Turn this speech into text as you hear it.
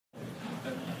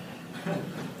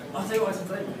I'll tell you what I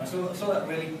said, I saw that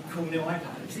really cool new iPad.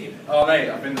 Have you seen it? Oh mate,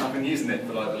 I've been using it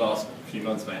for like the last few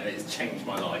months, mate. It's changed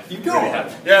my life. You got really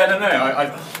it? Yeah, no,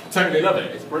 I totally love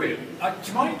it. It's brilliant. Do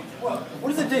you mind? What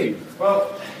does it do?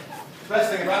 Well, the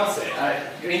best thing about it,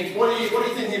 I mean, what do you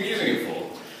think you're using it for?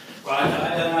 Well,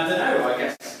 I don't know. I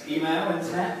guess email,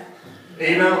 internet.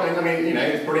 Email. I mean, you know,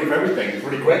 it's brilliant for everything. It's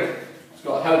pretty quick. It's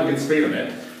got a hell of a good speed on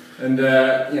it. And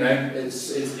you know,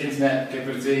 it's internet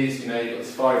capabilities. You know, you've got the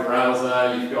Safari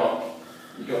browser. You've got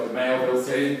the mail built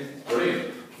in.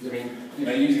 Brilliant. I mean, you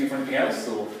know, using it for anything else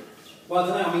or? Well, I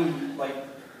don't know. I mean, like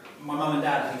my mum and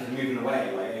dad, I think, are moving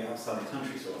away, like outside the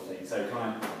country, sort of thing. So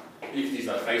You could use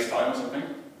like FaceTime or something.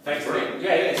 FaceTime.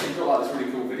 Yeah. So you've got like this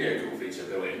really cool video call feature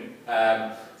built in.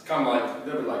 It's kind of like a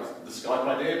little bit like the Skype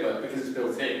idea, but because it's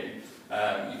built in, you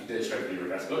can do it straight from your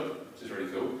address book, which is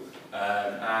really cool.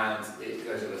 And it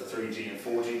goes with 3G and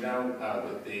 4G now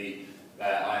with the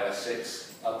iOS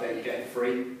 6 update you get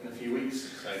free in a few weeks.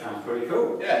 So sounds pretty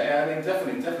cool. Yeah. I mean,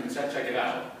 definitely check it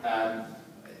out.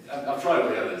 I've tried all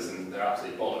the others and they're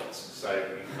absolutely bollocks. So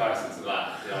in comparison to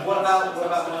that, yeah, what about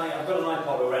my? I've got an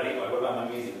iPod already. But what about my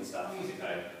music and stuff? Music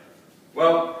though.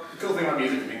 Well, the cool thing about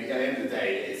music, I mean, at the end of the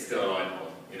day, it's still an iPod.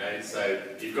 You know, so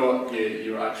you've got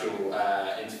your actual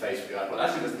interface with the iPod.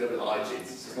 Actually, there's a little bit of iTunes,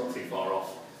 so it's not too far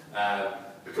off.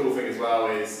 The cool thing as well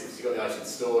is if you've got the iTunes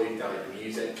store, you can download the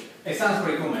music. It sounds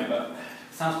pretty cool, mate, but it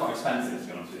sounds quite expensive, to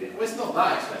be honest with you. Well, it's not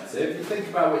that expensive. If you think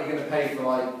about what you're going to pay for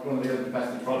like one of the other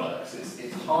competitive products,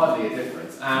 it's hardly a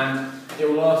difference, and it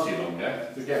will last you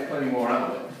longer to get plenty more out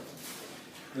of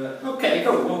it. Okay,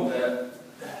 cool. Well,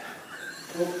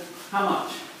 how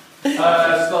much? It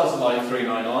starts at like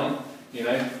 $3.99. You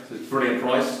know, so it's a brilliant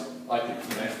price. I could,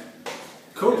 you know,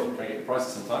 cool. Try to get the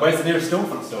prices sometime. Where's the nearest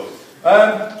storefront store?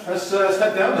 Let's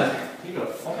head down there. You've got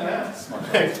a fucking ass, my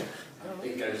friend.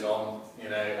 It goes on, you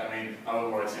know, I mean, I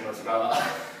won't worry too much about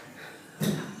that.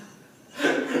 I'm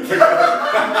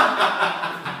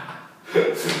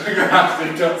going to have to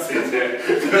jump sit here,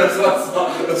 because that's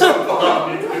not part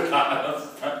of me do that.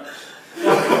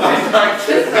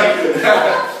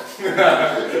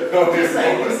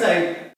 Just say,